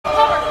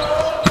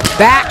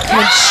Back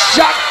and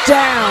shut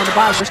down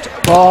by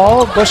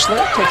ball.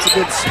 Bushler takes a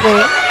good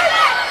swing.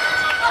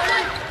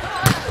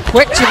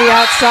 Quick to the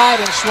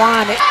outside, and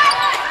Schwann.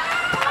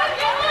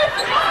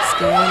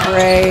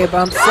 Scambray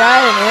bumps that,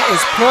 and it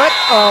is put.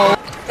 Oh,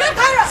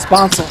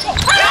 Sponsel.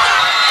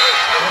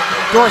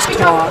 Doors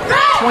claw.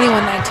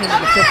 21-19 in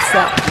the fifth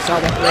set. We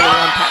saw that earlier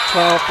on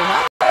Pac-12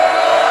 perhaps.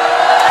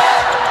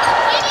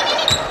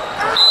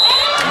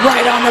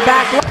 Right on the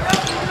back.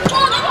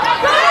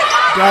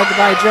 Dug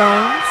by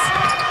Jones.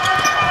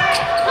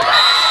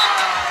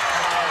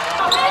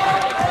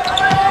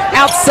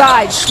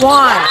 Outside,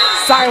 Schwann.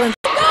 Silence.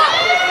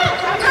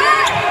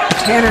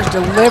 Tanner's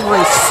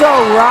delivery so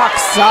rock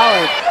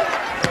solid.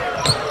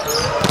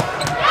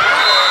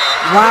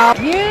 Wow.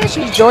 Yeah,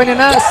 she's joining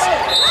us.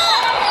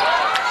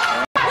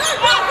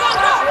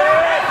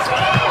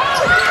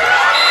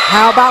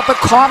 How about the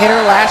call?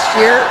 Hitter last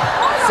year,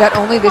 set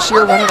only this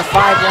year, running a 5-1,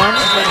 went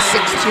a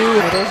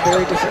 6-2, and those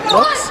very different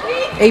looks.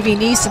 A.V.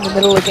 Neese in the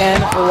middle again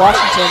for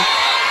Washington.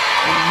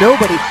 And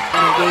nobody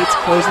Gates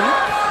closing it.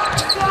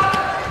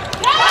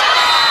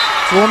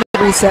 It's a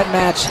limited reset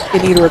match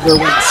in either of their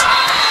wins.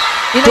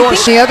 On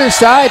the other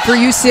side for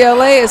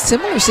UCLA, a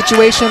similar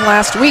situation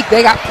last week.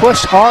 They got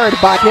pushed hard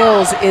by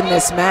Hills in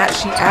this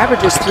match. She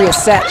averages 3 a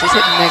set. She's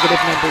hitting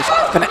negative numbers.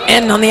 It's going to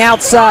end on the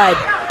outside.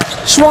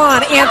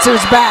 Schwann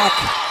answers back.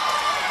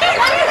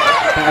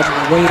 Badger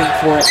waiting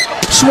for it.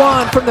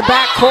 Schwann from the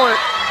back court.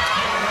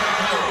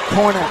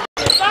 Corner.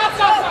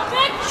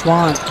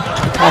 Schwann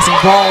passing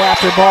ball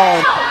after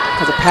ball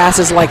because of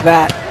passes like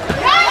that.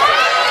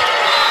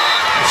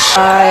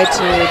 Shy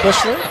to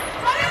Bushler.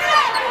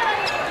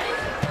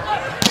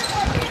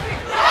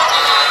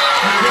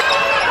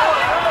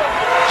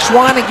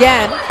 Schwann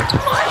again.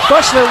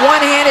 Bushler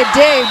one-handed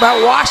dig,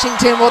 but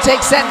Washington will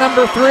take set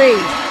number 3.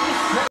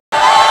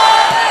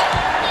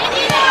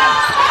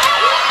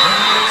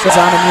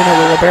 Zana Muno,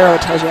 the libero,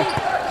 tells you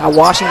how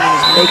Washington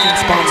is making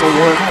Sponsel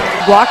work.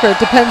 Blocker, it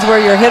depends where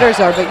your hitters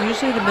are, but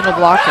usually the middle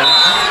blocker.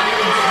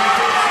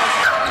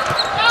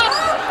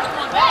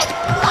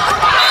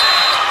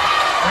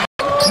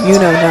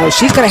 Muno knows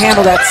she's going to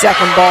handle that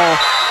second ball.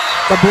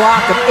 The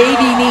block of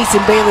A.V. Neese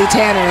and Bailey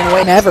Tanner,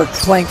 and never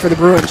playing for the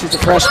Bruins. She's a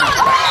freshman.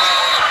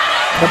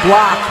 The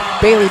block,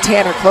 Bailey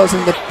Tanner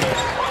closing the...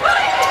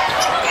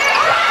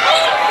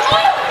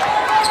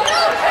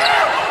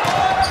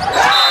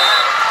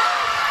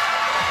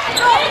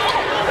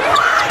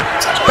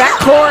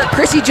 Backcourt,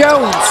 Chrissy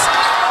Jones.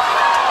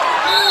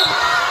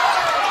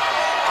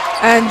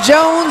 And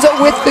Jones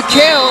with the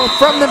kill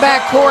from the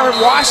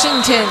backcourt.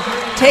 Washington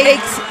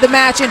takes the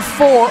match in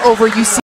 4 over UCLA.